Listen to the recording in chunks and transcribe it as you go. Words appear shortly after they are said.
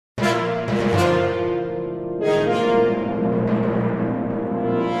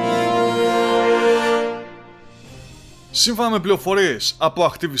Σύμφωνα με πληροφορίες από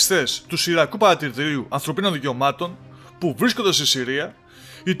ακτιβιστές του Συριακού Παρατηρητηρίου Ανθρωπίνων Δικαιωμάτων που βρίσκονται στη Συρία,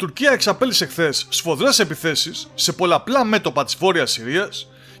 η Τουρκία εξαπέλυσε χθες σφοδρές επιθέσεις σε πολλαπλά μέτωπα της βόρειας Συρίας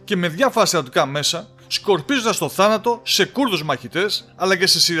και με διάφορα στρατιωτικά μέσα, σκορπίζοντας το θάνατο σε Κούρδους μαχητές αλλά και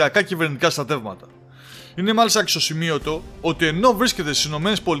σε συριακά κυβερνητικά στρατεύματα. Είναι μάλιστα αξιοσημείωτο ότι ενώ βρίσκεται στις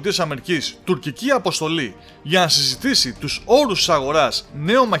ΗΠΑ τουρκική αποστολή για να συζητήσει τους όρους της αγοράς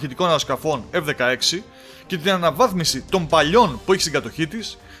νέων μαχητικών αεροσκαφών F-16 και την αναβάθμιση των παλιών που έχει στην κατοχή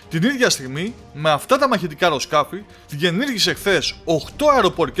της, την ίδια στιγμή με αυτά τα μαχητικά αεροσκάφη διενήργησε χθες 8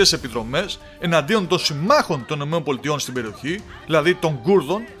 αεροπορικές επιδρομές εναντίον των συμμάχων των ΗΠΑ στην περιοχή, δηλαδή των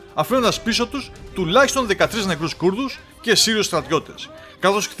Κούρδων, αφήνοντας πίσω τους τουλάχιστον 13 νεκρούς Κούρδους και Σύριους στρατιώτες,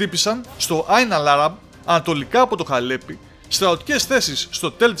 καθώς χτύπησαν στο Αϊν Αλ-Αραμπ, ανατολικά από το Χαλέπι, στρατιωτικές θέσεις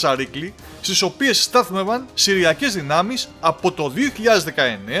στο Τελ Τσαρίκλι, στις οποίες στάθμευαν Συριακές δυνάμεις από το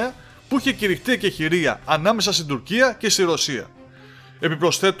 2019 που είχε κηρυχτεί εκεχηρία ανάμεσα στην Τουρκία και στη Ρωσία.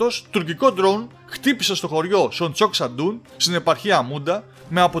 Επιπροσθέτως, τουρκικό ντρόουν χτύπησε στο χωριό Σοντσόκ Σαντούν στην επαρχία Αμούντα,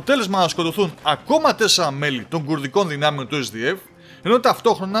 με αποτέλεσμα να σκοτωθούν ακόμα 4 μέλη των κουρδικών δυνάμεων του SDF, ενώ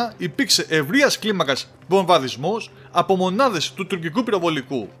ταυτόχρονα υπήρξε ευρείας κλίμακας βομβαρδισμός από μονάδες του τουρκικού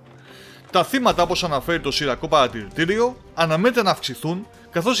πυροβολικού. Τα θύματα, όπως αναφέρει το Συριακό Παρατηρητήριο, αναμένεται να αυξηθούν,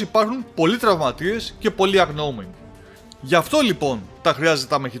 καθώς υπάρχουν πολλοί τραυματίες και πολλοί αγνοούμενοι. Γι' αυτό λοιπόν τα χρειάζεται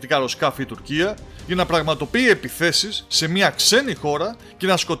τα μαχητικά αεροσκάφη η Τουρκία για να πραγματοποιεί επιθέσεις σε μια ξένη χώρα και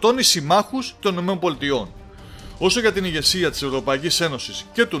να σκοτώνει συμμάχους των ΗΠΑ. Όσο για την ηγεσία της Ευρωπαϊκής Ένωσης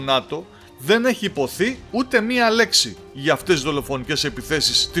και του ΝΑΤΟ, δεν έχει υποθεί ούτε μία λέξη για αυτές τις δολοφονικές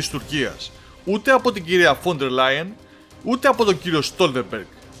επιθέσεις της Τουρκίας, ούτε από την κυρία Φόντερ Λάιεν, ούτε από τον κύριο Στόλτεμπεργκ,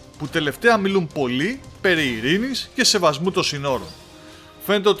 που τελευταία μιλούν πολύ περί ειρήνης και σεβασμού των συνόρων.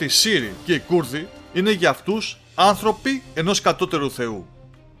 Φαίνεται ότι οι Σύριοι και οι Κούρδοι είναι για αυτούς άνθρωποι ενός κατώτερου θεού.